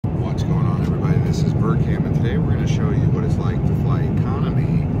VirtCam, and today we're going to show you what it's like to fly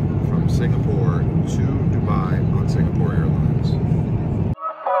economy from Singapore to Dubai on Singapore Airlines.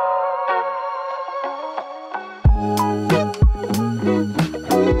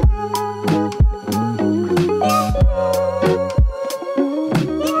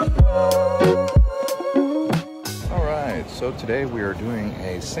 So today we are doing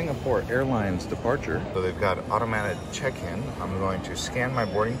a Singapore Airlines departure. So they've got automatic check-in. I'm going to scan my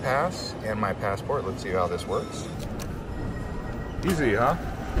boarding pass and my passport. Let's see how this works. Easy, huh?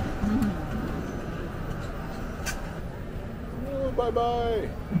 Oh, bye-bye.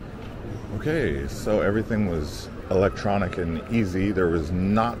 Okay, so everything was electronic and easy. There was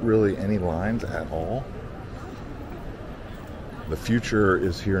not really any lines at all. The future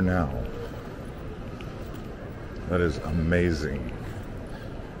is here now. That is amazing.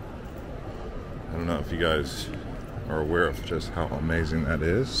 I don't know if you guys are aware of just how amazing that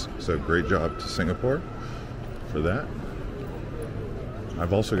is. So great job to Singapore for that.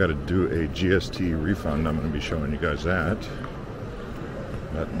 I've also got to do a GST refund. I'm going to be showing you guys that.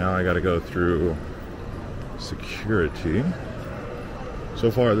 But now I got to go through security.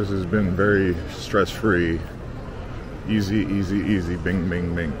 So far this has been very stress-free. Easy, easy, easy, bing,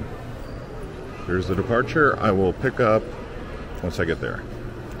 bing, bing. Here's the departure. I will pick up once I get there.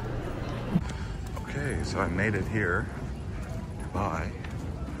 Okay, so I made it here. Dubai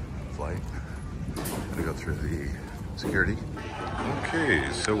flight. Gotta go through the security. Okay,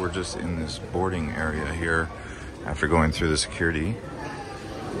 so we're just in this boarding area here after going through the security.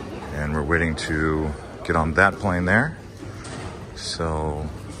 And we're waiting to get on that plane there. So,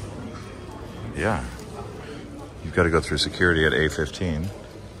 yeah. You've got to go through security at A15.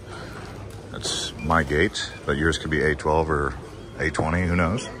 That's my gate, but yours could be A12 or A20, who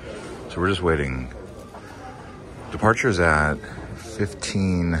knows? So we're just waiting. Departure's at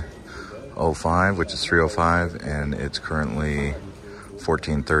 15:05, which is 3:05, and it's currently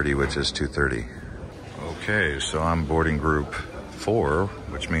 14:30, which is 2:30. Okay, so I'm boarding group 4,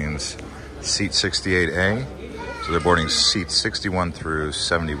 which means seat 68A. So they're boarding seats 61 through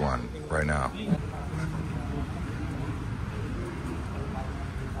 71 right now.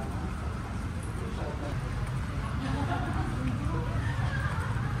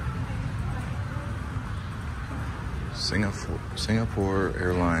 Singapore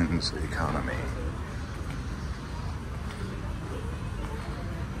Airlines Economy.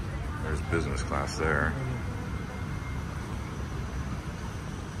 There's business class there.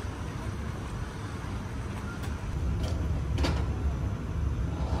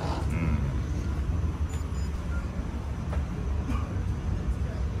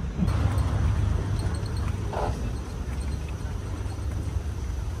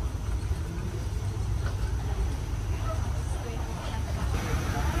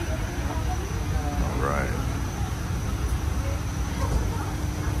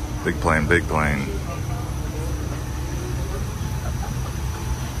 Big plane, big plane.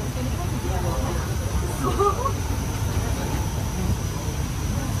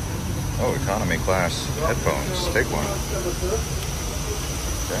 Oh, economy class headphones. Take one.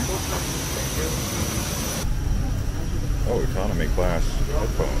 Okay. Oh, economy class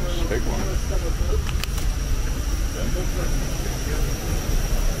headphones. Take one.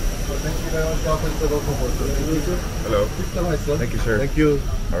 Thank you very much. Hello. Thank you, sir. Thank you.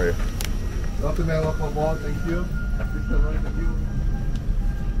 How are you? Welcome aboard. Thank you. Thank you.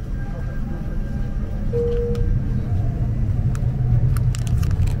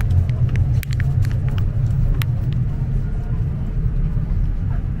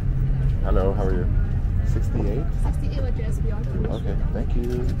 68? 68 will just beyond the road. Okay, thank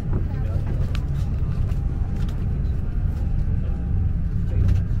you.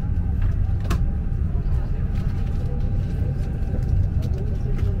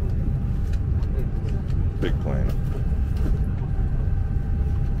 Big plane.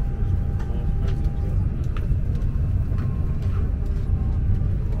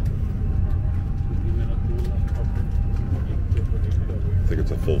 I think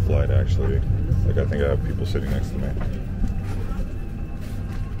it's a full flight actually. Like I think I have people sitting next to me.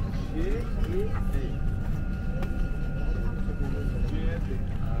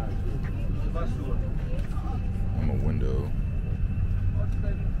 I'm a window.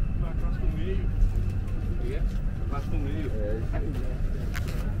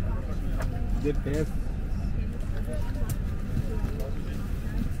 The best.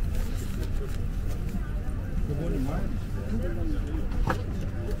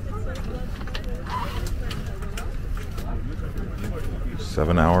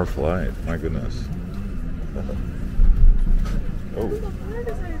 7-hour flight, my goodness. Oh.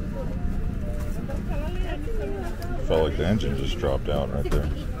 Felt like the engine just dropped out right there.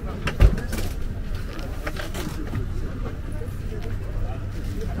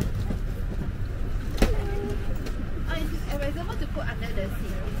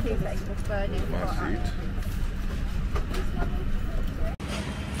 My seat.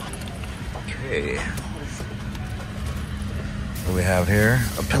 Okay. What we have here?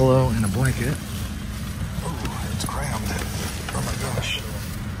 A pillow and a blanket. Oh, it's crammed. Oh my gosh.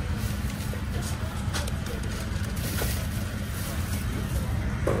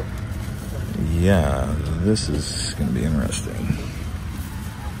 Yeah, this is going to be interesting.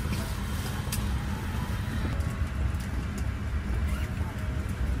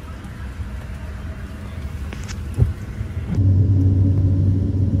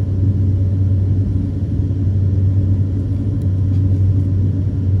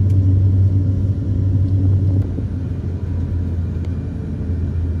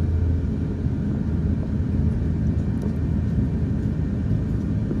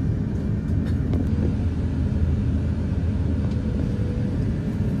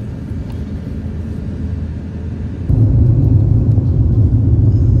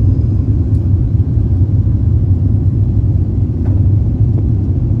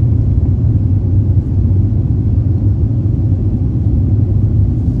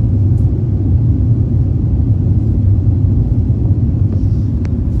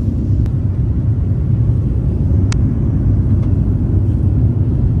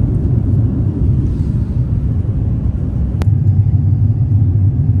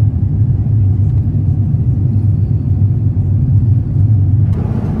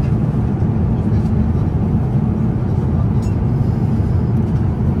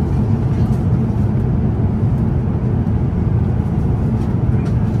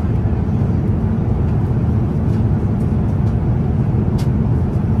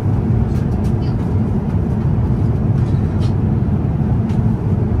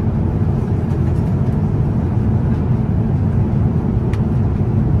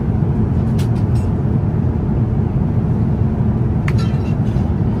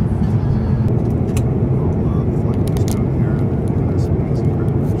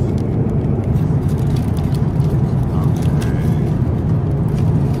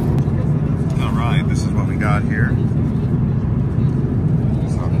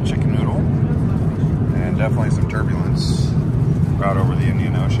 Definitely some turbulence out over the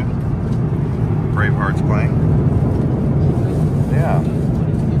Indian Ocean. Braveheart's playing. Yeah,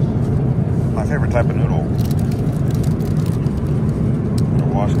 my favorite type of noodle. A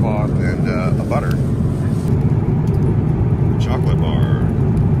washcloth and a butter. Chocolate bar.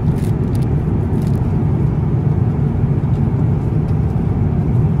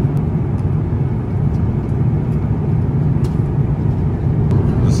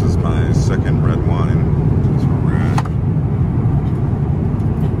 This is my second red wine.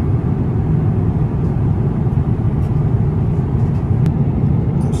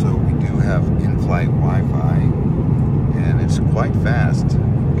 Wi-Fi, and it's quite fast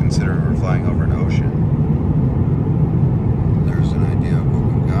considering we're flying over an ocean. There's an idea of what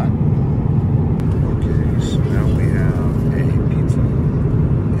we've got. Okay, so now we have a pizza.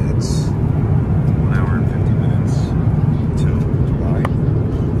 It's 1 hour and 50 minutes till Dubai.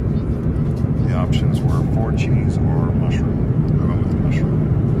 The options were 4 cheese or mushroom. I went with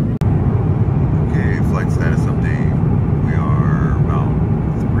mushroom. Okay, flight status update. We are about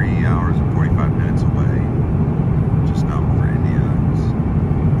 3 hours and 45 minutes away, just now over India. It's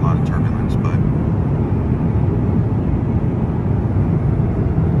a lot of turbulence, but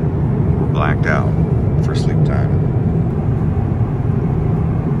we're blacked out for sleep time.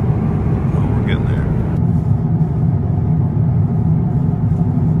 Oh, we're getting there.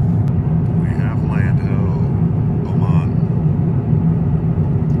 We have Lando, Oman.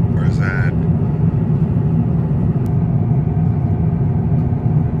 Where's that?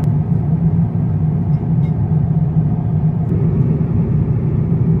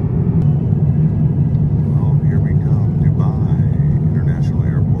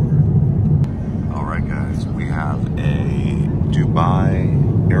 Dubai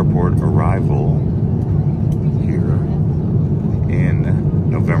airport arrival here in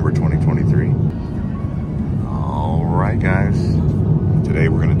November 2023. All right, guys. Today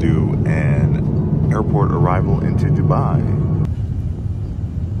we're going to do an airport arrival into Dubai.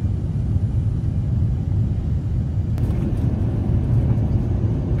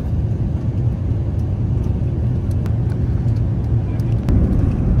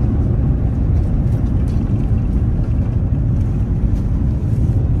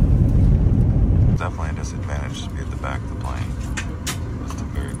 Definitely a disadvantage to be at the back of the plane. That's the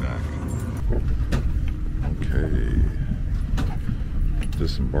very back. Okay.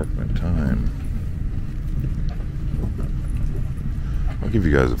 disembarkment time. I'll give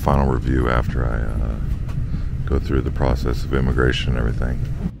you guys a final review after I go through the process of immigration and everything.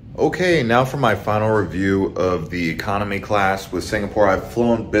 Okay, now for my final review of the economy class with Singapore. I've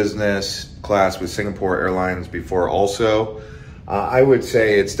flown business class with Singapore Airlines before also. I would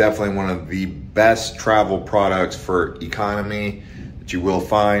say it's definitely one of the best travel products for economy that you will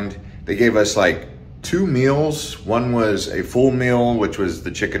find. They gave us like 2 meals. One was a full meal, which was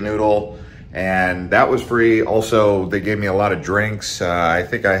the chicken noodle, and that was free. Also, they gave me a lot of drinks. I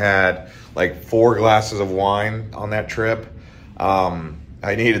think I had like 4 glasses of wine on that trip.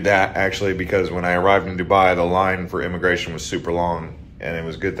 I needed that actually because when I arrived in Dubai, the line for immigration was super long, and it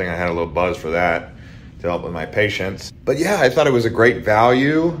was a good thing I had a little buzz for that to help with my patience. But yeah, I thought it was a great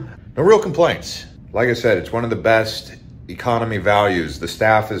value. No real complaints. Like I said, it's one of the best economy values. The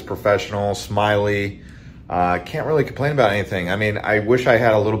staff is professional, smiley. Can't really complain about anything. I mean, I wish I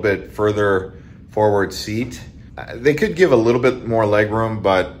had a little bit further forward seat. They could give a little bit more leg room,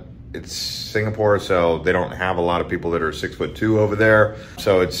 but it's Singapore, so they don't have a lot of people that are 6'2" over there.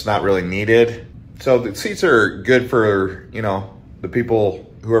 So it's not really needed. So the seats are good for, you know, the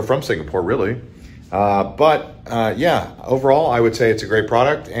people who are from Singapore, really. Yeah, overall, I would say it's a great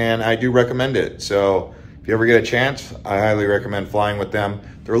product and I do recommend it. So if you ever get a chance, I highly recommend flying with them.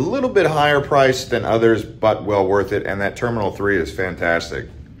 They're a little bit higher priced than others, but well worth it. And that Terminal 3 is fantastic.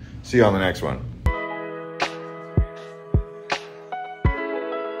 See you on the next one.